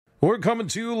We're coming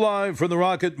to you live from the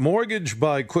Rocket Mortgage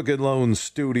by Quicken Loans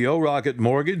studio. Rocket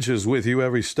Mortgage is with you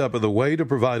every step of the way to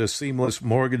provide a seamless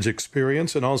mortgage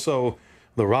experience. And also,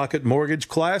 the Rocket Mortgage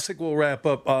Classic will wrap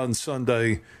up on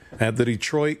Sunday at the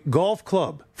Detroit Golf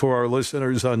Club for our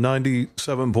listeners on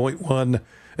 97.1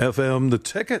 FM. The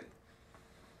Ticket.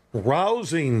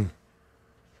 Rousing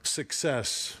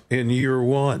success in year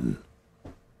one.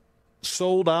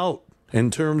 Sold out in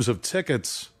terms of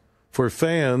tickets for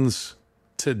fans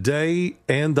today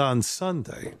and on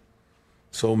Sunday.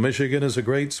 So Michigan is a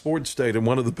great sports state and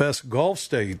one of the best golf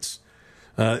states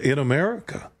in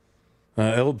America.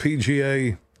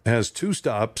 LPGA has two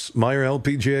stops. Meyer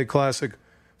LPGA Classic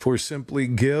for Simply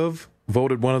Give,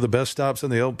 voted one of the best stops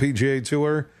on the LPGA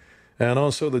Tour. And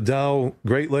also the Dow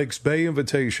Great Lakes Bay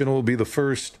Invitational will be the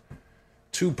first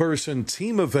two-person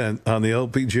team event on the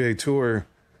LPGA Tour,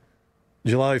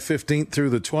 July 15th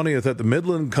through the 20th at the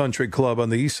Midland Country Club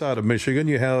on the east side of Michigan.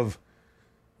 You have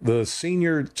the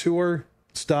Senior Tour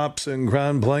stops in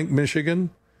Grand Blanc,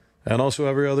 Michigan. And also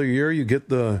every other year you get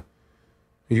the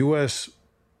U.S.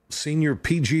 Senior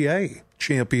PGA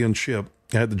Championship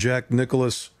at the Jack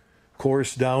Nicklaus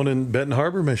course down in Benton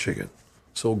Harbor, Michigan.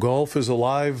 So golf is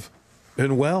alive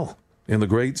and well in the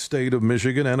great state of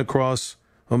Michigan and across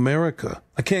America.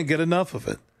 I can't get enough of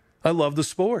it. I love the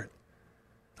sport.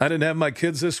 I didn't have my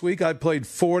kids this week. I played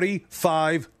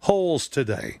 45 holes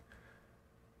today.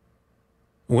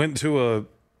 Went to a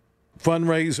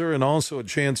fundraiser and also a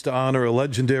chance to honor a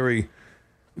legendary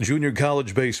junior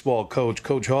college baseball coach,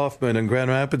 Coach Hoffman in Grand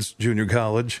Rapids Junior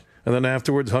College. And then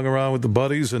afterwards hung around with the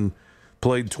buddies and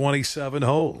played 27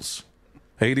 holes.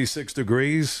 86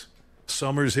 degrees.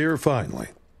 Summer's here finally.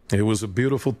 It was a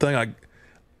beautiful thing.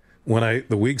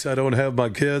 The weeks I don't have my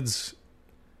kids,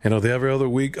 every other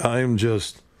week I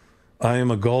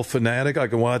am a golf fanatic. I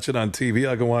can watch it on TV.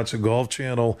 I can watch the Golf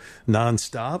Channel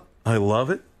nonstop. I love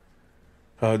it.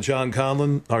 John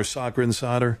Conlon, our soccer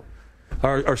insider.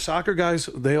 Our soccer guys,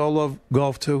 they all love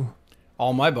golf too?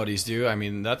 All my buddies do. I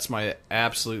mean, that's my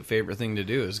absolute favorite thing to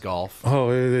do is golf.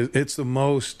 Oh, it's the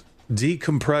most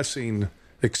decompressing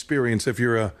experience. If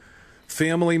you're a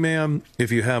family man,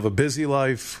 if you have a busy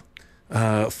life,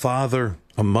 father,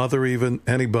 a mother even,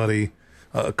 anybody,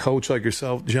 a coach like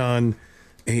yourself, John,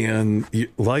 and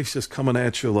life's just coming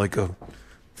at you like a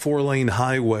 4-lane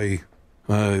highway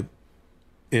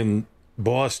in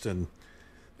Boston.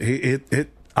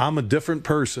 I'm a different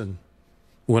person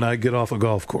when I get off a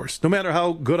golf course, no matter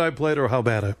how good I played or how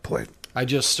bad I played. I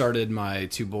just started my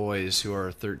two boys who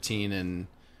are 13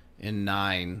 and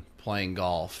 9 playing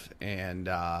golf, and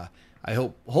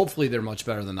hopefully they're much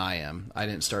better than I am. I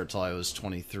didn't start till I was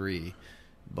 23.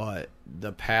 But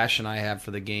the passion I have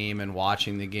for the game and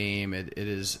watching the game, it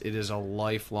is a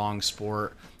lifelong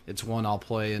sport. It's one I'll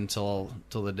play until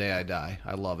the day I die.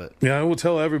 I love it. Yeah, I will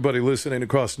tell everybody listening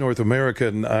across North America,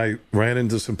 and I ran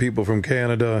into some people from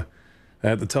Canada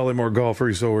at the Tullymore Golf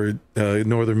Resort in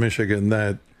northern Michigan,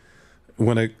 that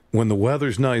when the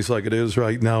weather's nice like it is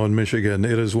right now in Michigan,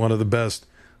 it is one of the best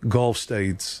golf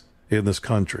states in this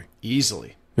country.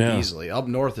 Easily. Yeah. Easily. Up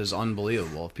north is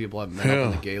unbelievable. If people haven't been up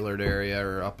in the Gaylord area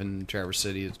or up in Traverse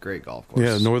City, it's a great golf course.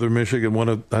 Yeah, northern Michigan, one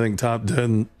of, I think, top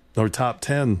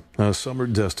 10 summer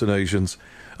destinations.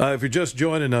 If you're just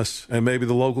joining us, and maybe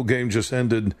the local game just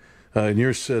ended in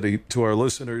your city, to our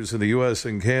listeners in the U.S.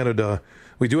 and Canada,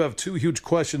 we do have two huge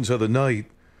questions of the night.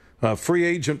 Free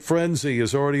agent frenzy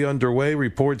is already underway.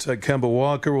 Reports that Kemba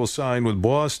Walker will sign with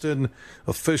Boston.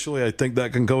 Officially, I think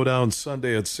that can go down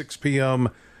Sunday at 6 p.m.,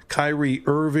 Kyrie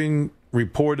Irving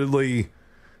reportedly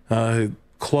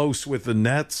close with the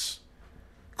Nets.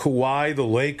 Kawhi, the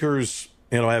Lakers,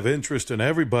 have interest in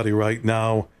everybody right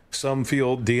now. Some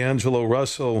feel D'Angelo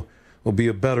Russell will be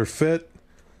a better fit.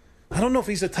 I don't know if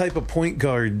he's the type of point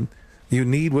guard you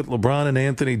need with LeBron and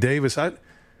Anthony Davis.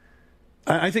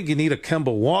 I think you need a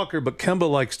Kemba Walker, but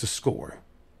Kemba likes to score.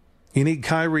 You need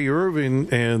Kyrie Irving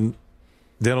and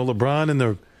LeBron and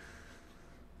the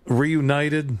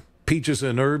reunited Peaches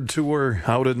and Herb tour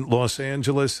out in Los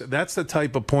Angeles. That's the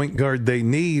type of point guard they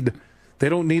need. They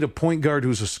don't need a point guard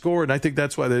who's a scorer, and I think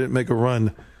that's why they didn't make a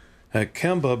run at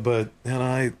Kemba. But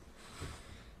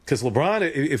because LeBron,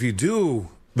 if you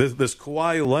do this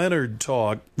Kawhi Leonard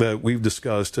talk that we've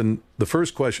discussed, and the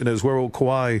first question is, where will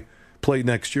Kawhi play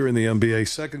next year in the NBA?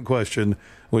 Second question,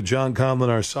 with John Conlon,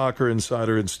 our soccer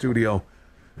insider in studio.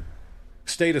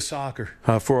 State of soccer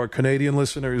for our Canadian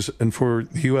listeners and for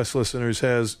the U.S. listeners.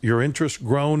 Has your interest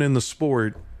grown in the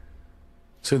sport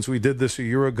since we did this a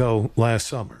year ago last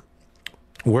summer?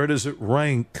 Where does it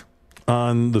rank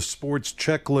on the sports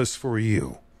checklist for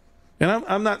you? And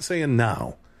I'm not saying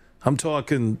now. I'm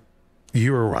talking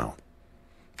year-round.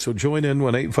 So join in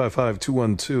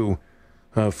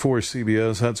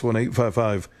 1-855-212-4CBS. That's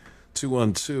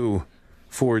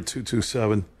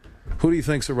 1-855-212-4227. Who do you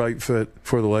think's the right fit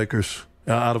for the Lakers?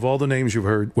 Out of all the names you've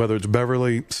heard, whether it's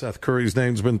Beverly, Seth Curry's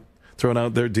name's been thrown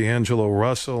out there, D'Angelo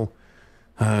Russell.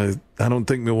 I don't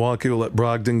think Milwaukee will let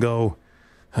Brogdon go.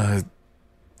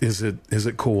 Is it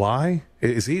Kawhi?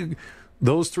 Is he?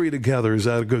 Those three together, is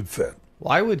that a good fit?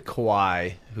 Why would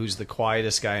Kawhi, who's the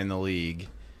quietest guy in the league,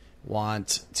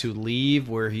 want to leave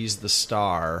where he's the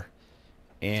star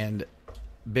and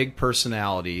big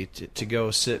personality to go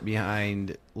sit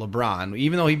behind LeBron?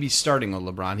 Even though he'd be starting with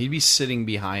LeBron, he'd be sitting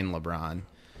behind LeBron.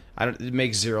 It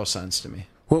makes zero sense to me.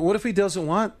 Well, what if he doesn't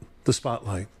want the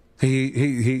spotlight?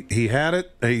 He had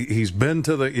it.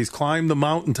 He's climbed the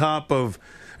mountaintop of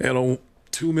 2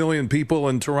 million people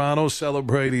in Toronto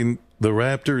celebrating the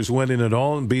Raptors winning it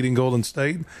all and beating Golden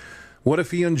State. What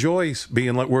if he enjoys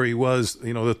being like where he was,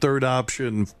 the third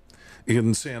option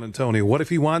in San Antonio? What if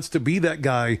he wants to be that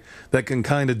guy that can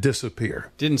kind of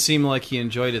disappear? Didn't seem like he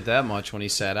enjoyed it that much when he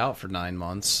sat out for 9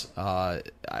 months. I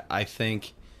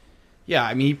think,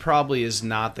 he probably is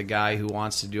not the guy who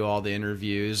wants to do all the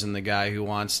interviews and the guy who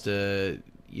wants to,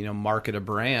 market a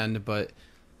brand, but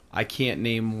I can't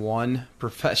name one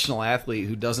professional athlete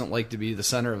who doesn't like to be the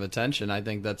center of attention. I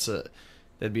think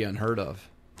that'd be unheard of.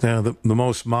 Yeah, the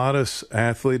most modest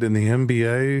athlete in the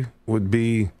NBA would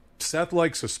be Seth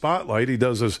likes a spotlight. He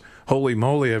does his holy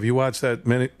moly. Have you watched that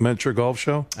miniature golf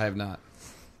show? I have not.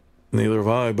 Neither have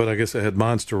I, but I guess it had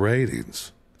monster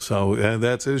ratings. So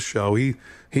that's his show.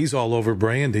 He's all over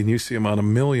branding. You see him on a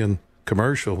million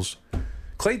commercials.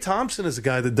 Klay Thompson is a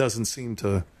guy that doesn't seem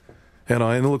to, and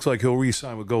it looks like he'll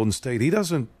re-sign with Golden State. He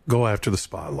doesn't go after the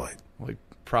spotlight. Well, he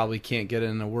probably can't get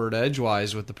in a word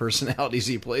edgewise with the personalities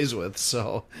he plays with.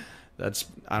 So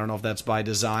I don't know if that's by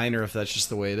design or if that's just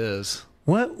the way it is.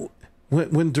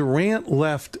 When Durant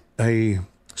left a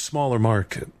smaller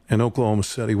market in Oklahoma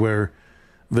City where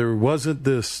there wasn't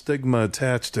this stigma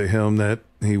attached to him that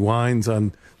he whines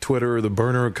on Twitter or the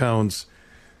burner accounts,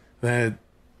 that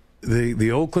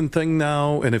the Oakland thing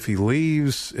now, and if he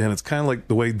leaves, and it's kind of like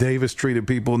the way Davis treated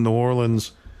people in New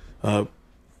Orleans,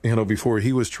 before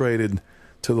he was traded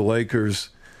to the Lakers.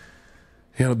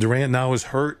 Durant now is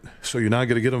hurt, so you're not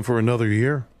going to get him for another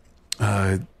year.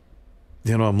 I'm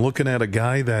looking at a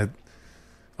guy that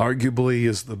arguably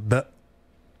is the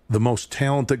most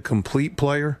talented complete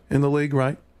player in the league,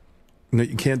 right?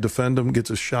 You can't defend him, gets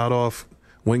a shot off,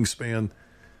 wingspan,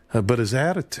 but his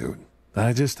attitude.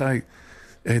 And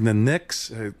the Knicks,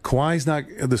 Kawhi's not,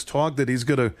 this talk that he's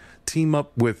going to team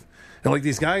up with, and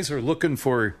these guys are looking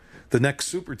for the next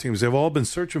super teams. They've all been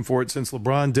searching for it since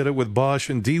LeBron did it with Bosh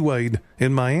and D-Wade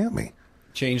in Miami.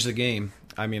 Change the game.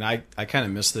 I kind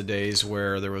of miss the days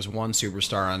where there was one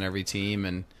superstar on every team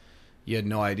and you had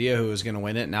no idea who was going to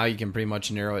win it. Now you can pretty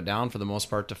much narrow it down for the most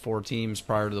part to 4 teams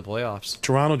prior to the playoffs.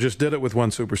 Toronto just did it with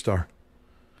one superstar.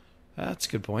 That's a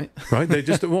good point. Right? They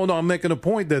just, I'm making a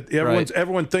point that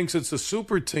everyone thinks it's a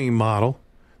super team model.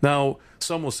 Now,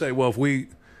 some will say, well, if we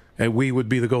would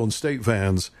be the Golden State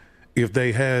fans, if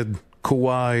they had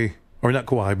Kawhi, or not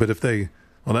Kawhi, but if they,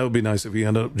 well, that would be nice if he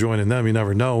ended up joining them. You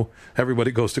never know.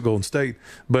 Everybody goes to Golden State.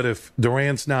 But if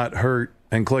Durant's not hurt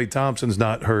and Klay Thompson's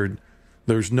not hurt,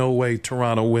 there's no way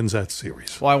Toronto wins that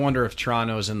series. Well, I wonder if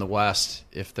Toronto's in the West,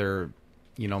 if they're,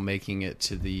 making it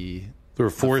to the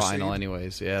final seed?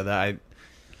 Anyways. Yeah,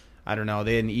 I don't know.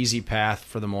 They had an easy path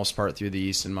for the most part through the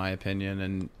East, in my opinion,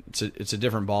 and it's a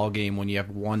different ball game when you have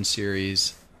one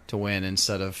series to win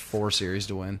instead of 4 series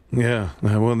to win. Yeah.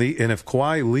 Well, and if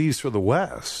Kawhi leaves for the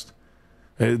West,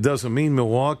 it doesn't mean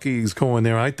Milwaukee's going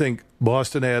there. I think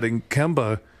Boston adding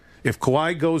Kemba, if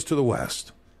Kawhi goes to the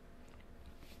West,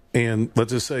 and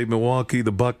let's just say Milwaukee,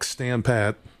 the Bucks stand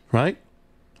pat, right?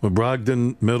 With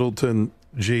Brogdon, Middleton,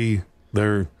 G,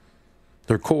 their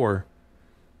core.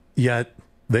 Yet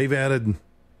they've added,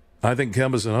 I think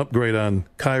Kemba's an upgrade on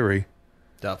Kyrie.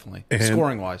 Definitely.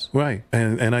 Scoring-wise. Right.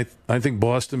 And I think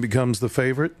Boston becomes the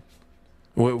favorite.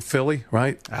 Well, Philly,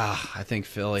 right? I think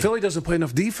Philly. Philly doesn't play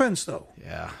enough defense, though.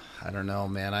 Yeah. I don't know,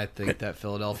 man. I think that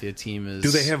Philadelphia team is...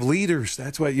 Do they have leaders?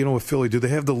 That's why, with Philly, do they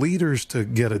have the leaders to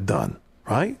get it done,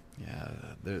 right? Yeah.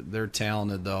 They're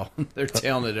talented, though. They're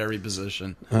talented at every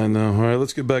position. I know. All right,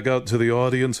 let's get back out to the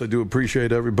audience. I do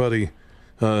appreciate everybody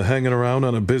hanging around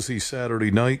on a busy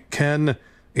Saturday night. Ken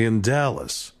in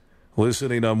Dallas,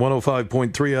 listening on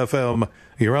 105.3 FM.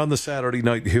 You're on the Saturday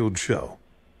Night Huge Show.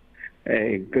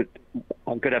 Hey,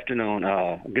 good afternoon.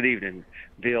 Good evening,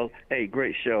 Bill. Hey,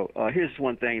 great show. Here's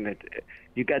one thing that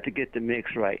you got to get the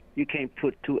mix right. You can't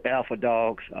put 2 alpha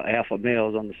dogs, alpha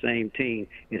males on the same team.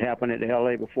 It happened at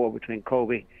L.A. before between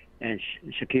Kobe and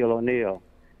Shaquille O'Neal.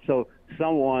 So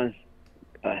someone's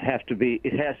it has to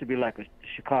be like a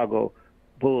Chicago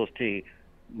Bulls team.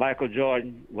 Michael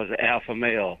Jordan was an alpha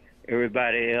male.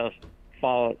 Everybody else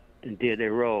followed and did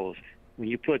their roles. When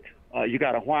you put, you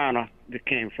got a whiner that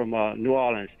came from New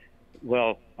Orleans.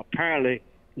 Well, apparently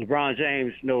LeBron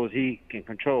James knows he can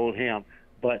control him,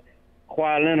 but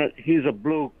Kawhi Leonard, he's a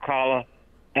blue-collar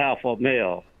alpha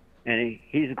male, and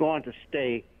he's going to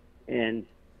stay in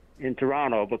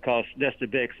Toronto because that's the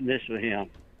best niche for him,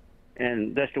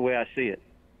 and that's the way I see it.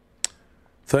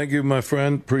 Thank you, my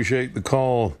friend. Appreciate the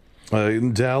call.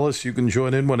 In Dallas, you can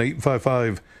join in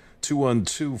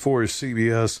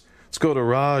 1-855-212-4CBS. Let's go to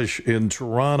Raj in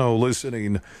Toronto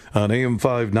listening on AM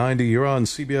 590. You're on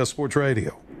CBS Sports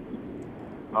Radio.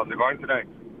 How's it going today?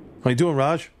 How you doing,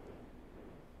 Raj?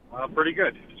 Pretty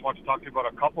good. Just want to talk to you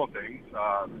about a couple of things.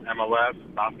 MLS,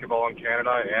 basketball in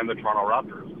Canada, and the Toronto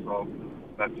Raptors. So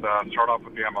let's start off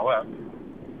with the MLS.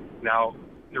 Now,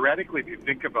 theoretically, if you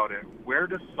think about it, where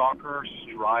does soccer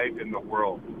strive in the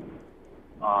world?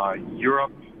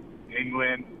 Europe,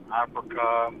 England,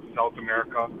 Africa, South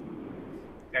America.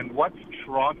 And what's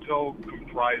Toronto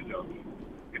comprised of?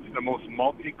 It's the most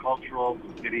multicultural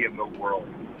city in the world.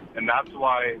 And that's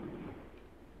why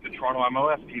the Toronto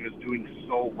MLS team is doing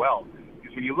so well.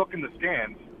 Because when you look in the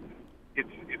stands,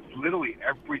 it's literally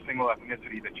every single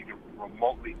ethnicity that you can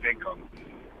remotely think of.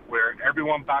 Where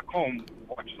everyone back home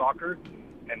watch soccer,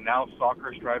 and now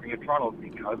soccer is thriving in Toronto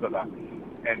because of that.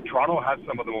 And Toronto has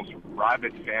some of the most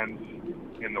rabid fans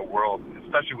in the world,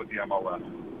 especially with the MLS.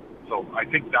 So I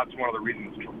think that's one of the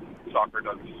reasons soccer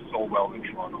does so well in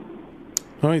Toronto.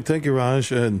 All right, thank you,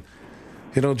 Raj. And,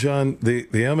 John, the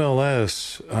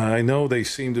MLS, I know they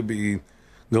seem to be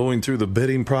going through the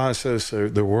bidding process.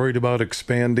 They're worried about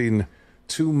expanding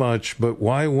too much, but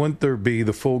why wouldn't there be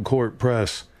the full court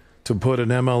press to put an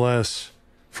MLS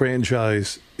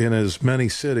franchise in as many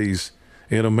cities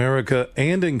in America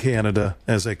and in Canada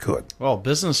as they could? Well,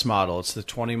 business model, it's the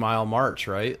 20-mile march,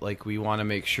 right? Like, we want to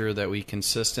make sure that we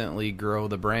consistently grow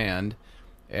the brand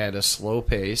at a slow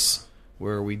pace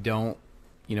where we don't,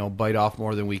 bite off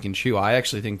more than we can chew. I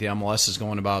actually think the MLS is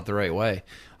going about it the right way.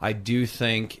 I do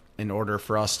think in order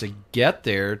for us to get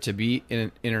there, to be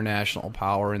an international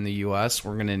power in the U.S.,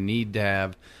 we're going to need to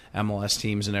have MLS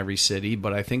teams in every city,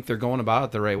 but I think they're going about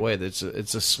it the right way. It's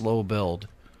a slow build.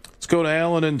 Let's go to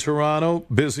Alan in Toronto.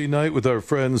 Busy night with our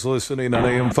friends listening on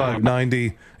AM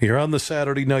 590. You're on the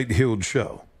Saturday Night Huge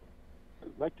Show.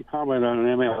 I'd like to comment on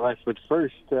MLS, but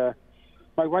first,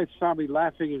 my wife saw me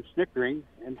laughing and snickering,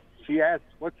 and she asked,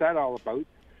 what's that all about?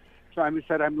 So I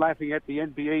said, I'm laughing at the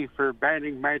NBA for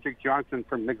banning Magic Johnson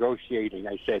from negotiating,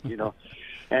 I said,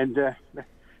 And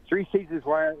three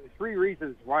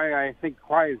reasons why I think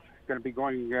Kawhi is going to be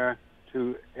going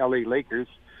to L.A. Lakers.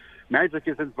 Magic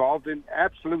is involved in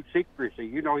absolute secrecy.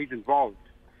 He's involved.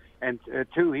 And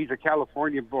two, he's a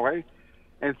California boy.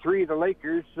 And three, the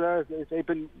Lakers, they've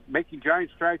been making giant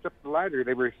strides up the ladder.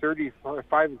 They were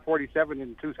 35-47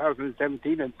 in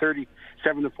 2017 and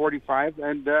 37-45.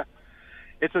 And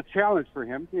it's a challenge for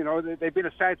him. They've been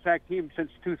a sad sack team since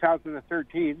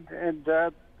 2013. And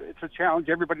it's a challenge.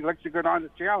 Everybody likes a good,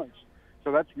 honest challenge.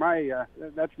 So that's my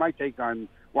take on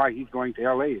why he's going to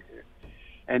L.A.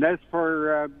 And as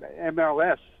for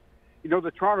MLS,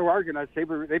 the Toronto Argonauts,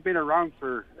 they've been around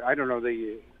for, I don't know,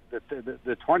 the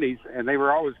 20s, and they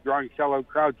were always drawing sellout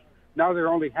crowds. Now they're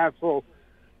only half full.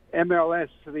 MLS,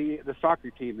 the soccer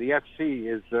team, the FC,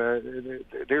 is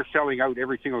they're selling out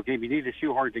every single game. You need a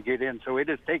shoehorn to get in, so it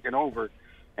has taken over,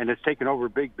 and it's taken over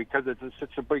big because it's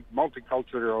such a big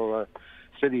multicultural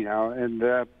city now, and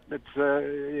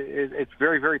it's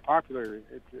very, very popular.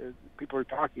 People are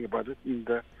talking about it,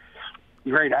 and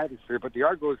great atmosphere. But the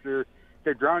Argos, they're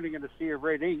drowning in a sea of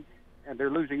red ink, and they're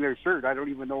losing their shirt. I don't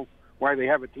even know why they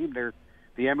have a team there.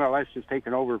 The MLS has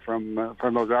taken over from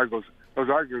those Argos. Those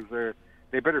Argos,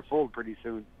 they better fold pretty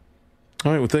soon.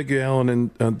 All right. Well, thank you, Alan,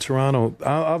 in Toronto.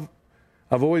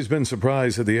 I've always been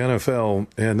surprised at the NFL,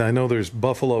 and I know there's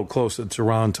Buffalo close to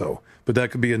Toronto, but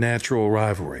that could be a natural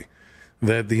rivalry.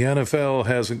 That the NFL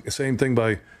hasn't, same thing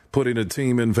by putting a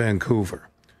team in Vancouver,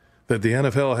 that the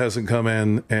NFL hasn't come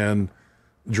in and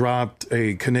dropped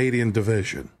a Canadian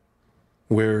division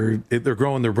where they're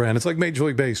growing their brand. It's like Major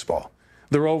League Baseball.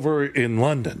 They're over in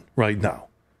London right now.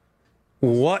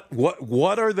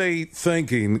 What are they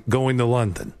thinking going to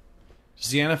London? Does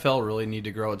the NFL really need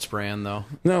to grow its brand, though?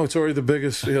 No, it's already the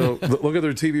biggest. Look at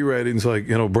their TV ratings, like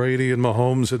Brady and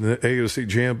Mahomes in the AFC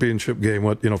Championship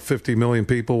game. 50 million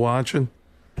people watching.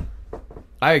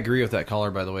 I agree with that caller,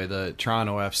 by the way. The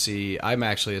Toronto FC. I'm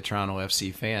actually a Toronto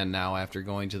FC fan now after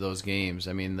going to those games.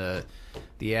 I mean,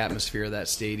 the atmosphere of that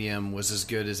stadium was as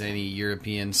good as any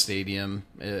European stadium.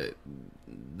 The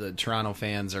Toronto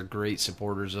fans are great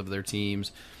supporters of their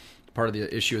teams. Part of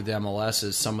the issue with the MLS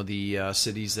is some of the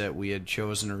cities that we had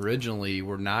chosen originally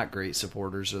were not great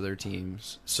supporters of their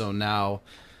teams. So now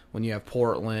when you have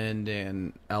Portland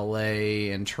and LA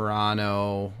and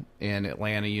Toronto and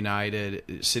Atlanta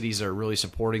United, cities that are really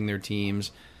supporting their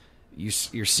teams,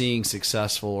 you're seeing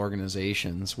successful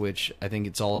organizations, which I think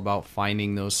it's all about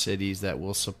finding those cities that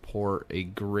will support a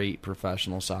great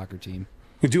professional soccer team.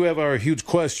 We do have our huge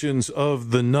questions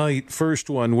of the night. First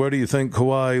one, where do you think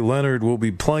Kawhi Leonard will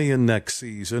be playing next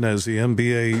season as the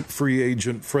NBA free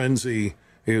agent frenzy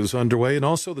is underway? And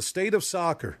also the state of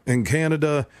soccer in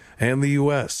Canada and the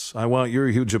U.S. I want your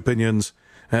huge opinions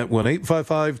at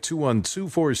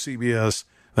 1-855-212-4CBS.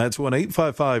 That's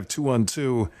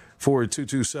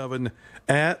 1-855-212-4227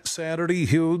 at Saturday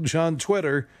Huge on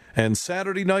Twitter and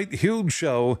Saturday Night Huge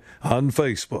Show on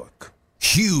Facebook.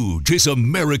 Huge is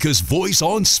America's voice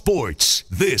on sports.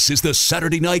 This is the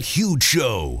Saturday Night Huge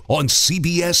Show on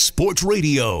CBS Sports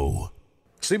Radio.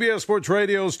 CBS Sports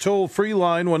Radio's toll-free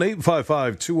line,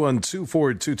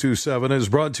 1-855-212-4227, is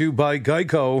brought to you by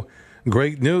Geico.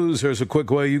 Great news. There's a quick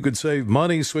way you could save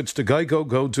money. Switch to Geico.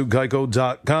 Go to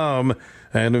geico.com.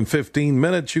 And in 15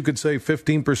 minutes, you could save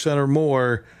 15% or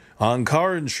more on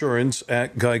car insurance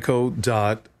at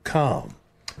geico.com.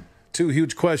 Two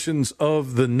huge questions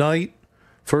of the night.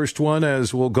 First one,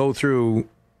 as we'll go through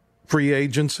free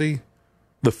agency,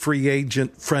 the free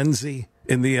agent frenzy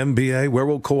in the NBA. Where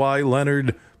will Kawhi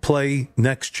Leonard play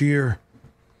next year?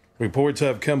 Reports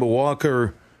have Kemba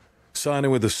Walker signing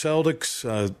with the Celtics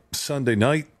Sunday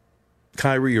night.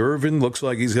 Kyrie Irving looks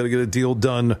like he's going to get a deal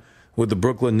done with the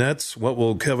Brooklyn Nets. What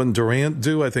will Kevin Durant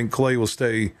do? I think Clay will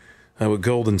stay with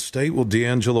Golden State. Will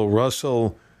D'Angelo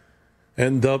Russell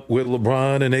end up with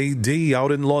LeBron and AD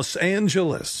out in Los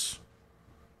Angeles?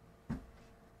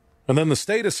 And then the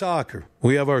state of soccer.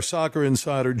 We have our soccer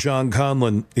insider, John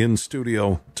Conlon, in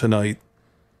studio tonight.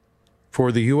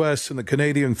 For the U.S. and the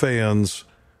Canadian fans,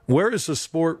 where is the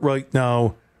sport right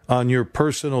now on your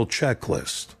personal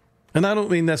checklist? And I don't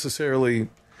mean necessarily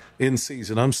in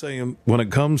season. I'm saying when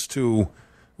it comes to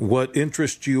what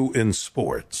interests you in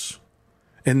sports.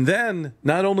 And then,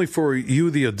 not only for you,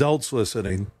 the adults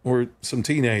listening, or some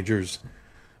teenagers,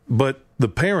 but the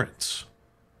parents.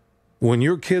 When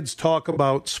your kids talk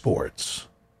about sports,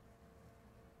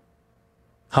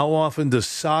 how often does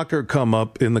soccer come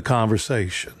up in the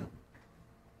conversation?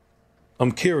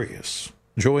 I'm curious.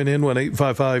 Join in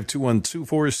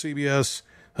 1-855-212-4CBS.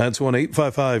 That's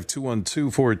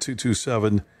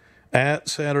 1-855-212-4227 at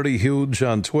Saturday Huge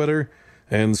on Twitter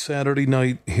and Saturday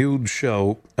Night Huge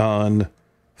Show on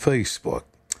Facebook.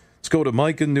 Let's go to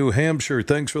Mike in New Hampshire.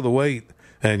 Thanks for the wait.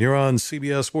 And you're on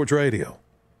CBS Sports Radio.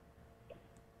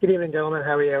 Good evening, gentlemen.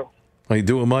 How are you? How you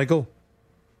doing, Michael?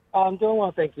 I'm doing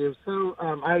well, thank you. So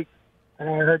I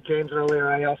heard James earlier.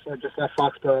 I also just left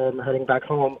Foxborough and heading back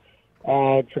home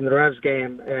from the Revs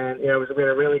game, and we had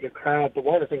a really good crowd. But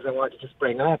one of the things I wanted to just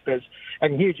bring up is,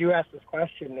 and Hugh, you asked this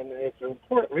question, and it's an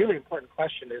really important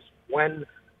question: is when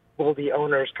will the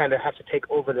owners kind of have to take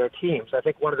over their teams? I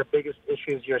think one of the biggest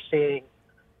issues you're seeing,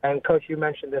 and Coach, you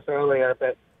mentioned this earlier,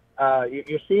 but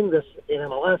you're seeing this in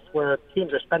MLS where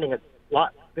teams are spending a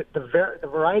lot. The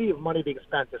variety of money being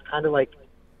spent is kind of like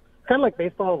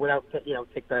baseball without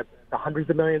take the hundreds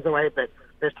of millions away, but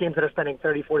there's teams that are spending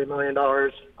 $30-40 million,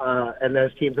 and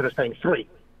there's teams that are spending $3 million.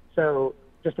 So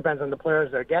just depends on the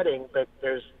players they're getting, but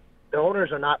the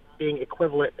owners are not being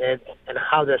equivalent in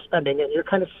how they're spending, and you're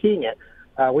kind of seeing it.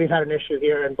 We've had an issue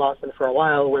here in Boston for a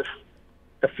while with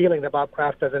the feeling that Bob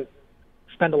Kraft doesn't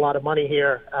spend a lot of money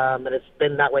here, and it's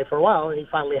been that way for a while, and he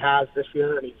finally has this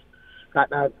year, and he's got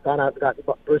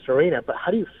Bruce Arena. But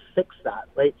how do you fix that,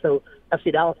 right? So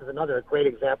FC Dallas is another great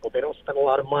example. They don't spend a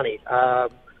lot of money.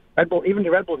 Red Bull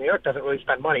New York doesn't really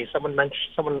spend money. Someone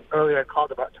earlier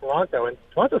called about Toronto, and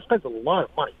Toronto spends a lot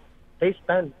of money. They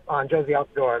spend on Josie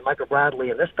Altidore and Michael Bradley,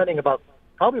 and they're spending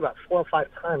probably about 4 or 5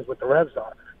 times what the Revs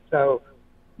are. So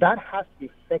that has to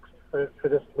be fixed for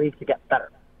this league to get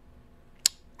better.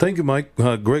 Thank you, Mike.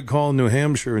 Great call in New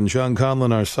Hampshire, and John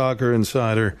Conlon, our soccer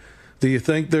insider. Do you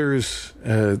think there's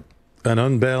an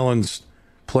unbalanced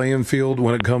playing field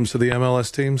when it comes to the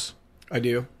MLS teams? I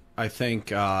do. I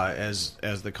think, as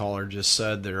the caller just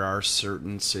said, there are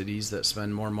certain cities that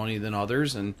spend more money than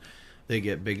others, and they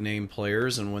get big-name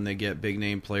players, and when they get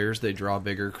big-name players, they draw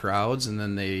bigger crowds, and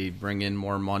then they bring in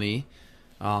more money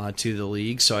to the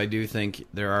league. So I do think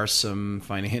there are some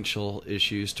financial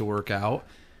issues to work out.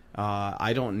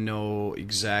 I don't know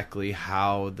exactly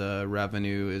how the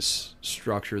revenue is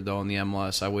structured, though, in the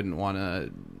MLS. I wouldn't want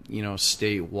to,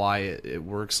 state why it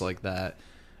works like that.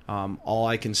 All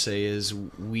I can say is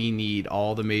we need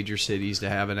all the major cities to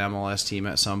have an MLS team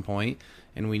at some point,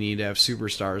 and we need to have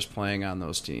superstars playing on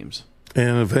those teams.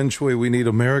 And eventually we need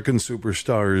American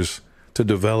superstars to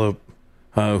develop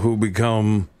who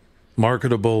become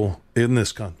marketable in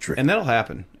this country. And that'll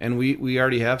happen. And we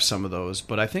already have some of those.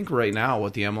 But I think right now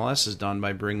what the MLS has done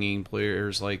by bringing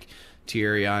players like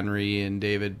Thierry Henry and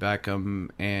David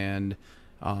Beckham and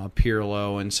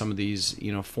Pirlo and some of these,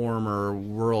 former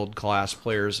world-class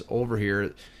players over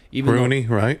here. Even Rooney,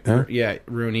 right? Yeah,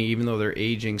 Rooney, even though they're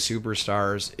aging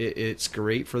superstars, it's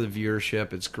great for the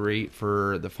viewership. It's great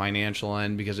for the financial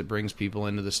end because it brings people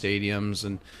into the stadiums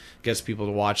and gets people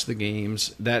to watch the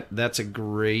games. That's a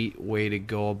great way to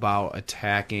go about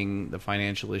attacking the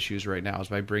financial issues right now, is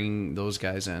by bringing those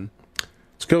guys in.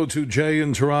 Let's go to Jay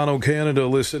in Toronto, Canada,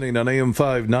 listening on AM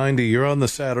 590. You're on the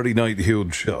Saturday Night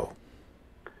Huge Show.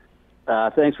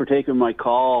 Thanks for taking my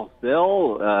call,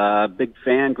 Bill. Big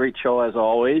fan, great show as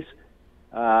always.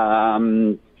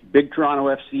 Big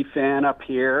Toronto FC fan up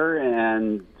here,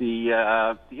 and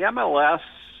the MLS.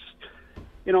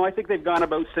 I think they've gone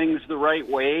about things the right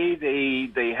way.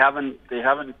 They haven't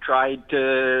tried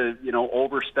to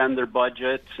overspend their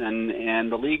budgets, and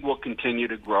the league will continue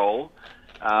to grow.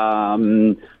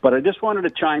 But I just wanted to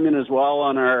chime in as well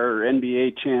on our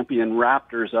NBA champion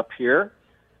Raptors up here.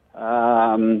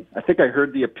 I think I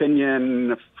heard the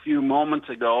opinion a few moments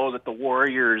ago that the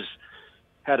Warriors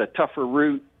had a tougher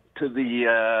route to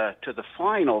the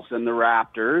finals than the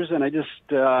Raptors, and I just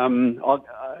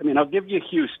I'll give you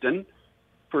Houston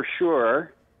for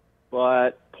sure,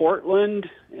 but Portland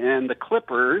and the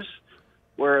Clippers,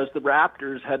 whereas the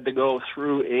Raptors had to go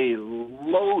through a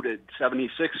loaded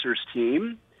 76ers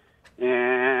team,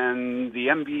 and the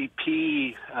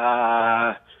MVP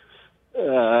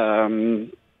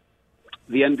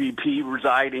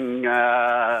residing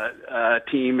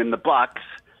team in the Bucks.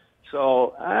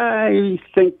 So I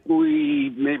think we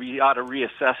maybe ought to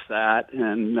reassess that.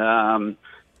 And, I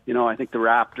think the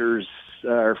Raptors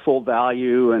are full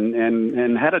value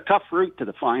and had a tough route to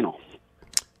the final.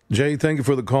 Jay, thank you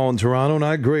for the call in Toronto, and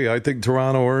I agree. I think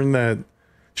Toronto earned that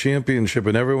championship,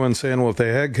 and everyone's saying, well, if they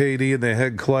had KD and they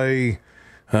had Clay,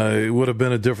 it would have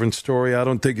been a different story. I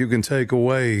don't think you can take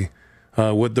away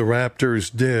what the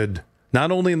Raptors did,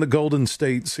 not only in the Golden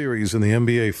State series in the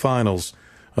NBA Finals,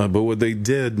 but what they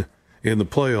did in the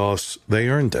playoffs. They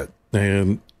earned it.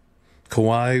 And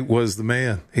Kawhi was the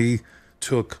man. He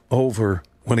took over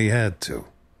when he had to.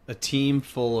 A team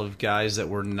full of guys that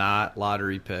were not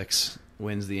lottery picks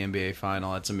wins the NBA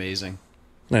Final. That's amazing.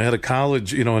 I had a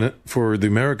college, for the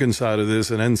American side of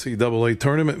this, an NCAA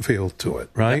tournament feel to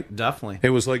it, right? Definitely. It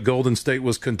was like Golden State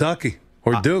was Kentucky.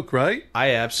 Or Duke, right?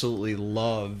 I absolutely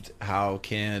loved how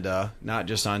Canada, not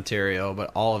just Ontario,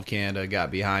 but all of Canada got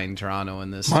behind Toronto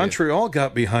in this. Montreal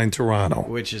got behind Toronto.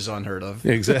 Which is unheard of.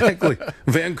 Exactly.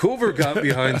 Vancouver got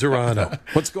behind Toronto.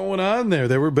 What's going on there?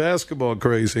 They were basketball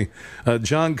crazy.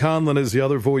 John Conlon is the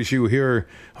other voice you hear,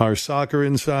 our soccer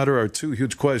insider. Our two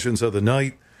huge questions of the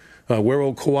night. Where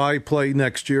will Kawhi play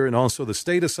next year? And also the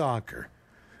state of soccer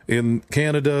in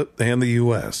Canada and the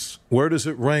U.S. Where does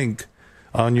it rank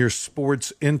on your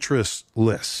sports interest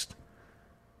list?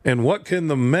 And what can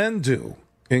the men do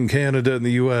in Canada and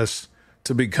the U.S.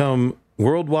 to become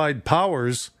worldwide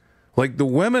powers like the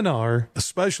women are,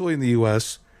 especially in the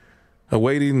U.S.,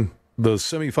 awaiting the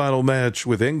semifinal match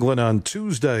with England on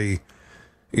Tuesday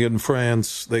in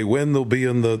France. They win, they'll be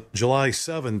in the July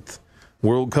 7th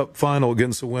World Cup final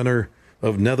against the winner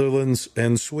of Netherlands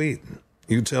and Sweden.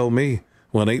 You tell me.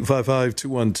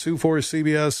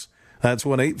 1-855-212-4CBS. That's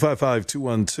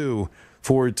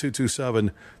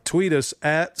 1-855-212-4227. Tweet us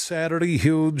at Saturday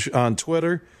Huge on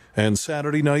Twitter and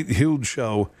Saturday Night Huge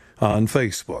Show on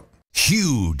Facebook.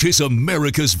 Huge is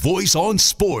America's voice on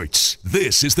sports.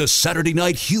 This is the Saturday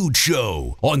Night Huge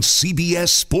Show on CBS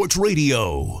Sports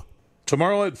Radio.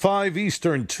 Tomorrow at 5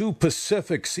 Eastern, 2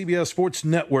 Pacific, CBS Sports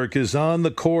Network is on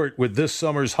the court with this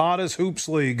summer's hottest hoops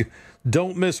league.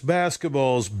 Don't miss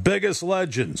basketball's biggest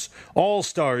legends,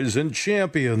 all-stars, and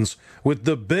champions with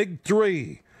the Big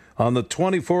Three on the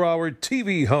 24-hour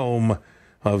TV home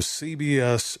of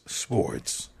CBS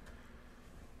Sports.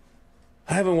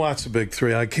 I haven't watched the Big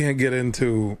Three. I can't get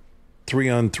into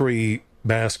 3-on-3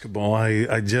 basketball. I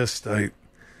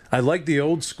like the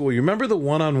old school. You remember the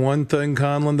one-on-one thing,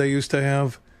 Conlon, they used to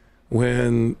have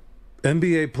when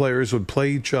NBA players would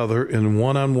play each other in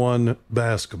one-on-one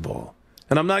basketball?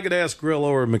 And I'm not going to ask Grillo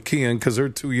or McKeon because they're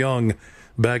too young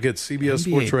back at CBS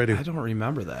Sports Radio. I don't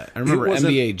remember that. I remember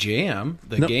NBA Jam,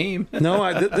 game.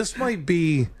 No, this might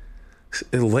be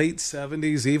late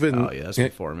 70s, even. Oh, yeah, that's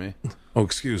before me. Oh,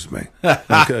 excuse me.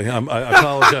 Okay, I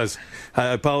apologize. I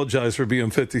apologize for being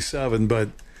 57, but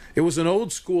it was an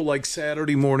old school, like,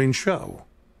 Saturday morning show.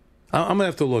 I'm going to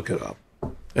have to look it up.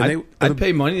 And I'd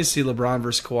pay money to see LeBron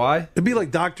versus Kawhi. It'd be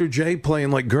like Dr. J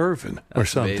playing like Gervin or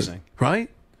something. Amazing. Right?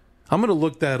 I'm going to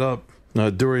look that up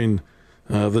during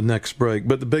the next break.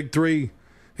 But the Big Three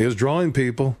is drawing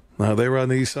people. They were on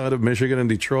the east side of Michigan and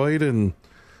Detroit, and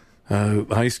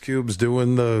Ice Cube's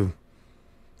doing the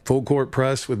full court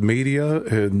press with media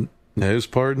and his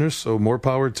partners, so more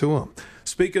power to him.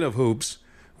 Speaking of hoops,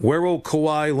 where will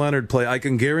Kawhi Leonard play? I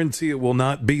can guarantee it will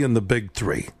not be in the Big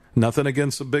Three. Nothing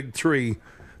against the Big Three,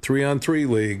 3-on-3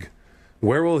 league.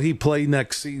 Where will he play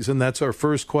next season? That's our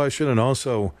first question. And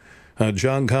also,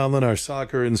 John Conlon, our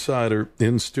soccer insider,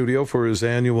 in studio for his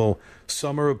annual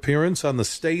summer appearance on the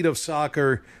state of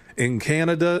soccer in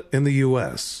Canada and the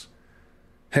U.S.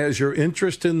 Has your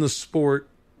interest in the sport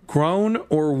grown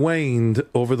or waned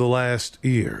over the last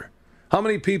year? How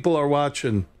many people are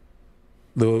watching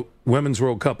the Women's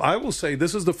World Cup? I will say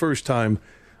this is the first time,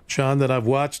 John, that I've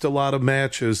watched a lot of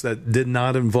matches that did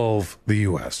not involve the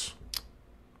U.S.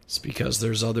 It's because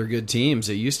there's other good teams.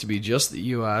 It used to be just the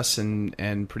U.S.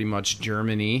 and pretty much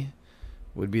Germany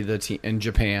would be the team, and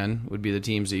Japan would be the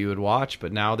teams that you would watch.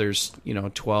 But now there's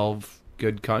 12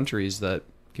 good countries that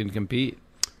can compete.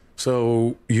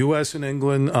 So U.S. and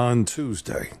England on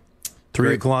Tuesday,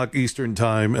 3 o'clock Eastern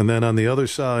time, and then on the other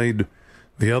side,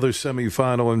 the other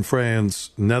semifinal in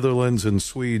France, Netherlands and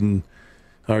Sweden.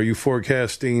 Are you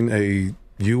forecasting a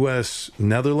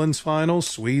U.S.-Netherlands final,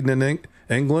 Sweden and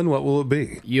England? What will it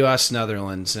be?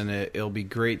 U.S.-Netherlands, and it'll be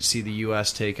great to see the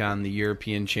U.S. take on the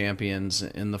European champions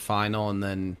in the final and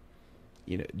then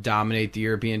dominate the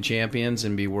European champions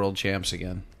and be world champs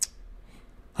again.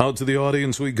 Out to the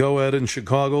audience we go, Ed, in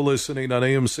Chicago, listening on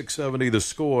AM 670 The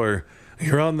Score.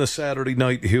 You're on the Saturday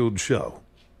Night Huge Show.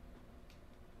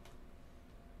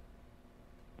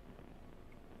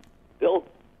 Bill?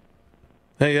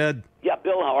 Hey, Ed. Yeah,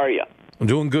 Bill, how are you? I'm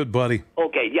doing good, buddy.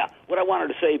 Okay, yeah. What I wanted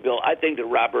to say, Bill, I think that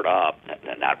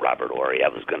not Robert Horry, I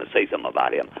was going to say something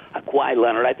about him. Kawhi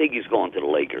Leonard, I think he's going to the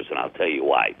Lakers, and I'll tell you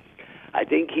why. I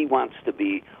think he wants to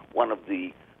be one of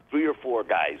the 3 or 4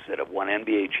 guys that have won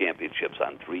NBA championships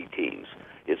on 3 teams.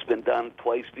 It's been done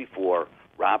twice before.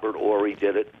 Robert Horry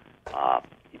did it.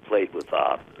 He played with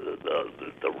the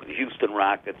Houston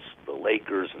Rockets, the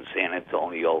Lakers, and San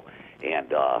Antonio. And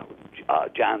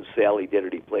John Sally did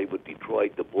it. He played with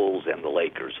Detroit, the Bulls, and the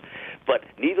Lakers. But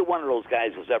neither one of those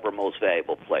guys was ever most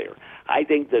valuable player. I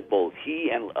think that both he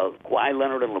and Kawhi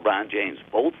Leonard and LeBron James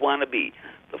both want to be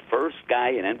the first guy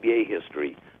in NBA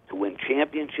history to win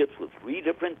championships with 3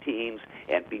 different teams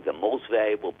and be the most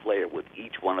valuable player with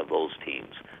each one of those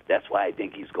teams. That's why I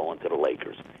think he's going to the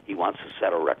Lakers. He wants to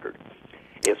set a record.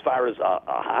 As far as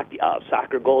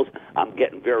soccer goes, I'm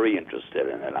getting very interested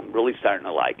in it. I'm really starting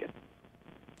to like it.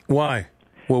 Why?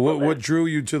 Well, what drew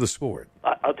you to the sport?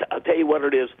 I'll tell you what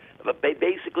it is.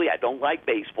 Basically, I don't like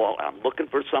baseball. I'm looking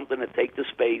for something to take the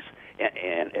space,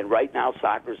 and right now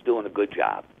soccer's doing a good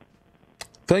job.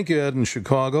 Thank you, Ed, in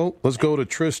Chicago. Let's go to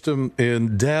Tristan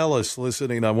in Dallas,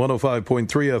 listening on 105.3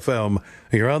 FM.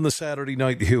 You're on the Saturday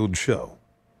Night Huge Show.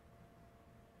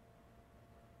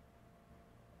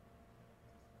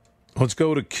 Let's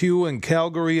go to Q in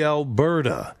Calgary,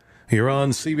 Alberta. You're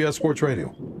on CBS Sports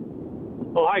Radio.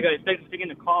 Oh, hi, guys. Thanks for taking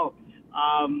the call.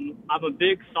 I'm a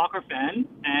big soccer fan,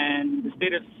 and the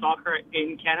state of soccer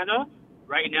in Canada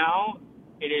right now,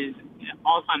 it is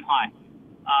all-time high.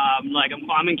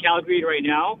 I'm in Calgary right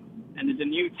now, and there's a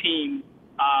new team.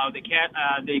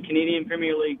 The Canadian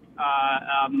Premier League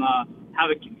have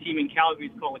a team in Calgary.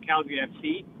 It's called the Calgary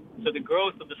FC. So the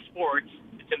growth of the sports,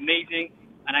 it's amazing.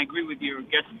 And I agree with your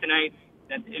guest tonight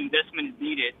that investment is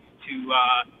needed to,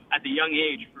 at the young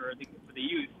age, for the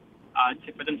youth,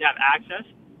 for them to have access.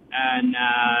 And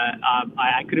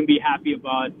I couldn't be happy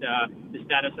about the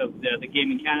status of the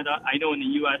game in Canada. I know in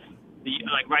the U.S.,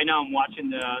 right now I'm watching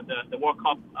the World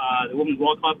Cup, the Women's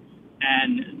World Cup,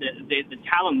 and the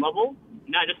talent level,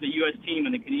 not just the U.S. team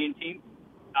and the Canadian team,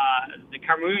 the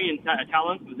Cameroonian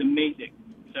talent was amazing.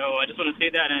 So I just want to say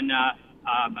that, and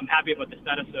I'm happy about the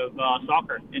status of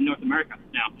soccer in North America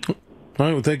now. All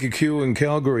right, well, thank you, Q in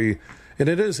Calgary. And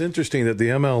it is interesting that the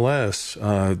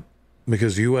MLS,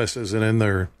 because U.S. isn't in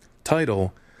their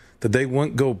title, that they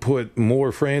won't go put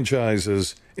more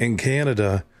franchises in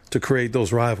Canada to create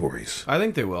those rivalries. I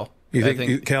think they will. You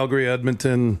think Calgary,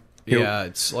 Edmonton? Yeah,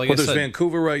 it's like there's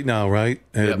Vancouver right now, right?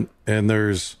 And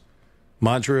there's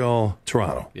Montreal,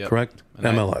 Toronto, Yep. correct? And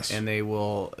MLS. And they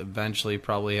will eventually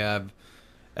probably have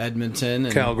Edmonton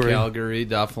and Calgary,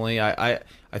 definitely. I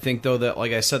think, though, that,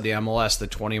 like I said, the MLS, the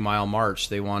 20-mile march,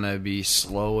 they want to be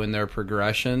slow in their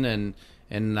progression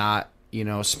and not,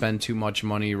 spend too much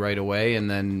money right away and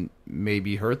then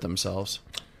maybe hurt themselves.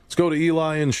 Let's go to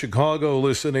Eli in Chicago,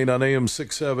 listening on AM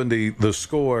 670, The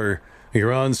Score.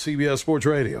 You're on CBS Sports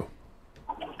Radio.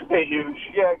 Hey, Hughes.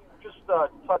 Yeah, just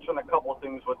touch on a couple of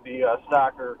things with the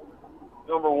soccer.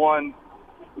 Number one,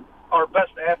 our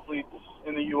best athletes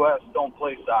in the U.S. don't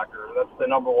play soccer. That's the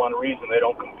number one reason they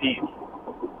don't compete.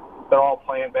 They're all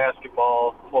playing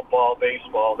basketball, football,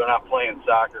 baseball. They're not playing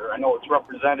soccer. I know it's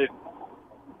represented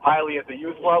highly at the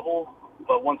youth level,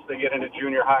 but once they get into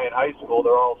junior high and high school,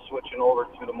 they're all switching over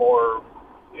to the more,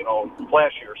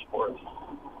 flashier sports.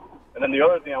 And then the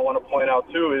other thing I want to point out,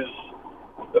 too, is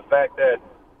the fact that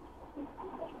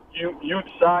youth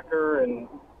soccer and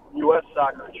U.S.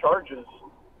 soccer charges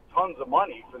tons of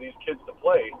money for these kids to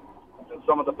play. And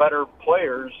some of the better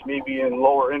players, maybe in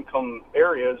lower income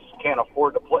areas, can't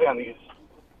afford to play on these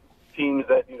teams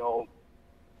that,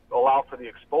 allow for the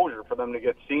exposure for them to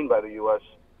get seen by the U.S.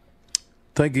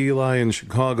 Thank you, Eli in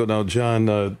Chicago. Now,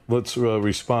 John, let's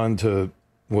respond to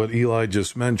what Eli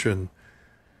just mentioned.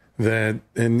 And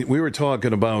we were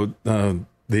talking about the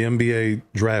NBA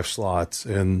draft slots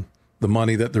and the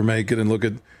money that they're making. And look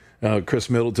at Chris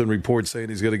Middleton report saying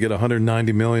he's going to get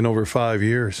 $190 million over 5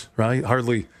 years, right?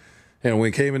 Hardly, when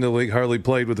he came into the league, hardly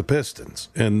played with the Pistons.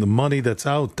 And the money that's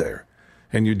out there.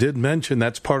 And you did mention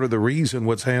that's part of the reason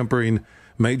what's hampering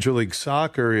Major League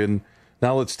Soccer. And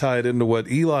now let's tie it into what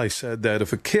Eli said, that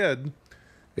if a kid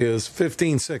is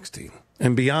 15, 16,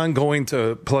 and beyond going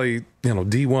to play,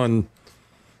 D1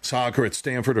 soccer at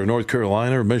Stanford or North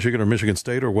Carolina or Michigan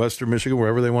State or Western Michigan,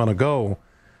 wherever they want to go,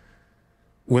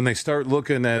 when they start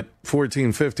looking at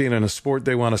 14, 15 in a sport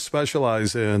they want to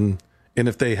specialize in, and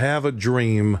if they have a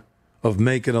dream of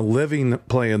making a living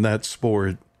playing that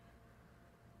sport,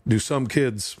 do some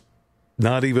kids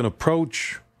not even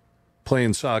approach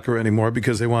playing soccer anymore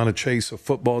because they want to chase a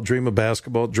football dream, a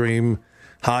basketball dream,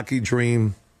 hockey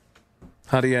dream?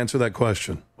 How do you answer that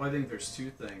question? Well, I think there's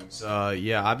two things.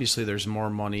 Obviously there's more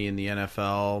money in the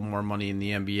NFL, more money in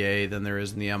the NBA than there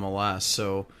is in the MLS.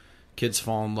 So kids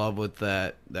fall in love with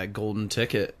that golden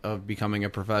ticket of becoming a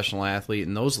professional athlete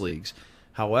in those leagues.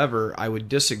 However, I would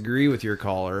disagree with your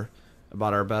caller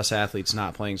about our best athletes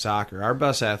not playing soccer. Our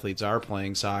best athletes are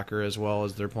playing soccer as well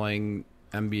as they're playing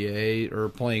NBA or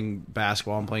playing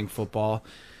basketball and playing football.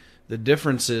 The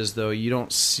difference is, though, you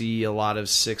don't see a lot of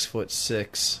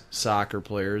 6'6" soccer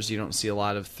players. You don't see a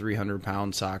lot of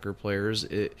 300-pound soccer players.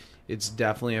 It's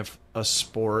definitely a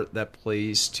sport that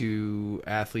plays to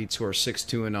athletes who are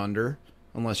 6'2" and under,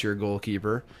 unless you're a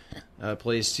goalkeeper.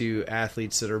 Plays to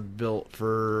athletes that are built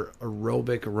for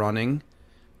aerobic running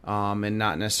and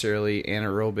not necessarily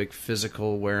anaerobic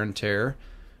physical wear and tear.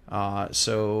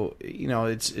 So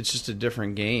it's just a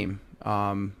different game.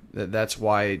 That's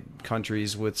why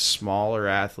countries with smaller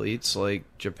athletes like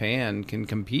Japan can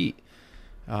compete.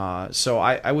 So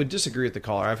I would disagree with the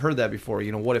caller. I've heard that before.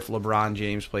 What if LeBron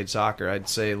James played soccer? I'd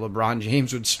say LeBron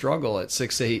James would struggle at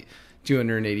 6'8",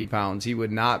 280 pounds. He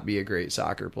would not be a great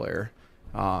soccer player,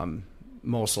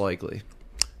 most likely.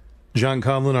 John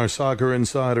Conlon, our soccer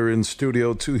insider in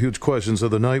studio. Two huge questions of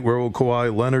the night. Where will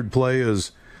Kawhi Leonard play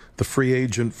as the free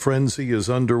agent frenzy is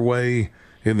underway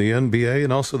in the NBA,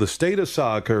 and also the state of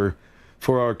soccer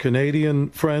for our Canadian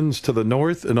friends to the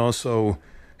north and also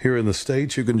here in the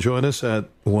States? You can join us at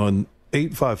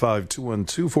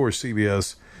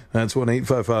 1-855-212-4CBS. That's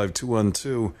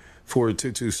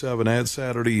 1-855-212-4227. At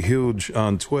Saturday Huge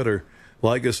on Twitter.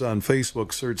 Like us on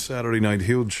Facebook. Search Saturday Night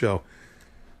Huge Show.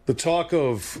 The talk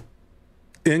of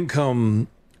income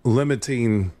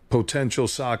limiting potential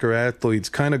soccer athletes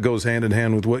kind of goes hand in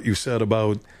hand with what you said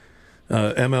about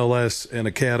MLS and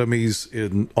academies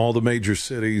in all the major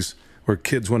cities where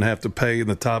kids wouldn't have to pay, and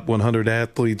the top 100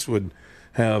 athletes would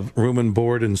have room and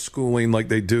board and schooling like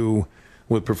they do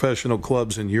with professional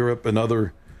clubs in Europe and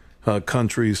other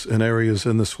countries and areas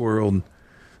in this world.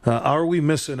 Are we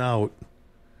missing out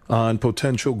on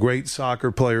potential great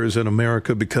soccer players in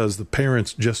America because the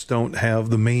parents just don't have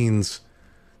the means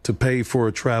to pay for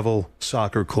a travel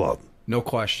soccer club? No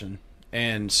question.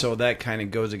 And so that kind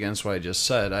of goes against what I just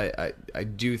said. I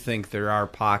do think there are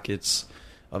pockets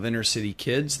of inner city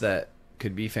kids that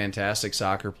could be fantastic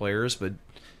soccer players, but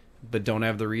don't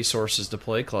have the resources to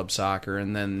play club soccer.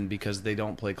 And then because they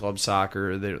don't play club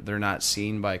soccer, they're not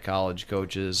seen by college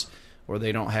coaches, or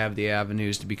they don't have the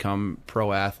avenues to become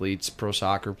pro athletes, pro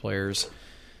soccer players.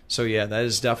 So yeah, that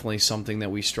is definitely something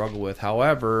that we struggle with.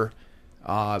 However,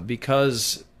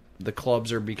 because the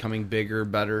clubs are becoming bigger,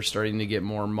 better, starting to get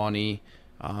more money.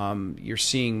 You're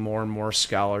seeing more and more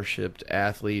scholarshiped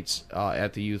athletes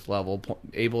at the youth level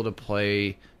able to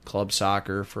play club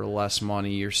soccer for less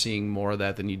money. You're seeing more of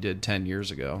that than you did 10 years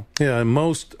ago. Yeah, and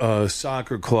most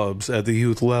soccer clubs at the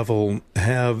youth level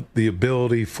have the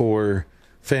ability for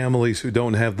families who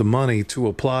don't have the money to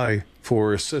apply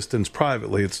for assistance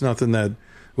privately. It's nothing that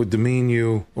would demean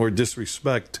you or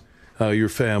disrespect your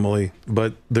family,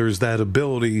 but there's that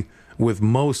ability with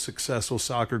most successful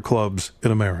soccer clubs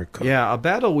in America. Yeah, a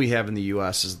battle we have in the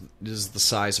U.S. is the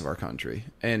size of our country.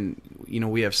 And,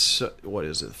 we have,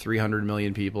 300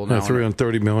 million people now?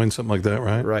 330 million, something like that,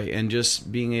 right? Right, and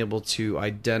just being able to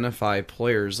identify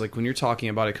players. Like when you're talking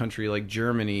about a country like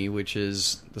Germany, which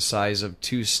is the size of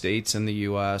 2 states in the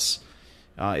U.S.,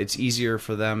 it's easier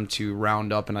for them to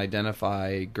round up and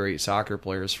identify great soccer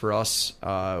players. For us,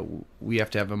 we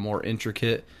have to have a more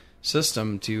intricate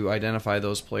system to identify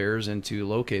those players and to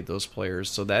locate those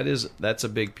players. So that's a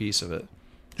big piece of it.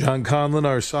 John Conlon,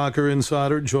 our soccer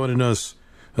insider, joining us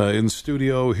in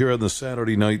studio here on the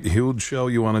Saturday Night Huge Show.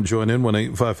 You want to join in?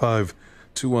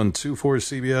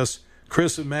 1-855-212-4CBS.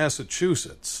 Chris in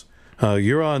Massachusetts.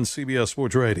 You're on CBS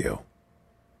Sports Radio.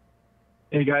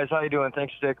 Hey guys, how you doing?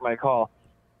 Thanks for taking my call.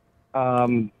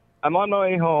 I'm on my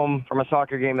way home from a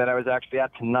soccer game that I was actually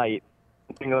at tonight.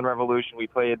 England Revolution. We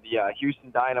played the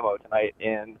Houston Dynamo tonight,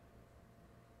 and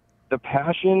the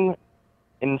passion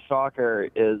in soccer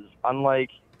is unlike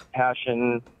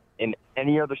passion in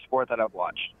any other sport that I've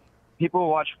watched. People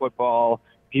watch football,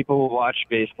 people watch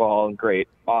baseball, and great,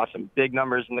 awesome, big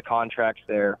numbers in the contracts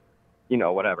there,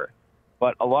 whatever.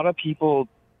 But a lot of people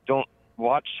don't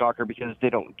watch soccer because they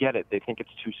don't get it. They think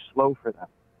it's too slow for them.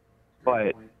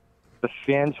 But the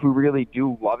fans who really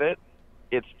do love it,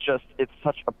 it's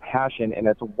such a passion, and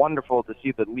it's wonderful to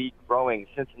see the league growing.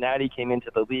 Cincinnati came into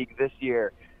the league this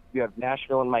year. You have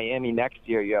Nashville and Miami next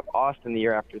year. You have Austin the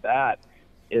year after that.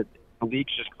 The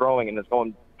league's just growing, and it's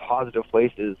going positive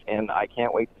places, and I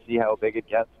can't wait to see how big it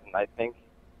gets. And I think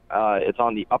it's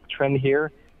on the uptrend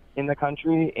here in the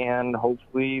country, and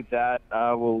hopefully that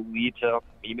will lead to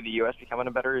maybe the U.S. becoming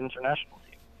a better international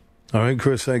team. All right,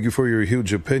 Chris, thank you for your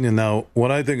huge opinion. Now,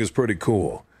 what I think is pretty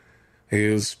cool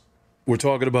is we're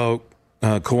talking about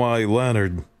Kawhi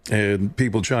Leonard, and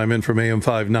people chime in from AM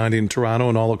 590 in Toronto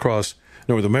and all across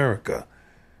North America.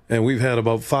 And we've had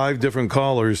about 5 different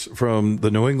callers from the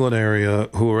New England area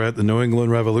who are at the New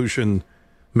England Revolution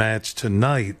match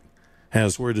tonight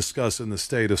as we're discussing the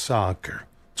state of soccer.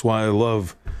 That's why I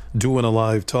love doing a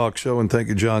live talk show, and thank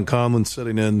you, John Conlon,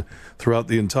 sitting in throughout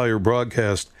the entire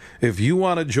broadcast. If you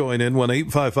want to join in,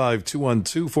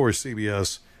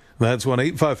 1-855-212-4CBS. That's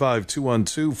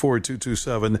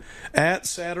 1-855-212-4227 at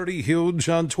Saturday Huge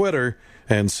on Twitter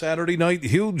and Saturday Night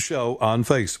Huge Show on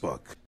Facebook.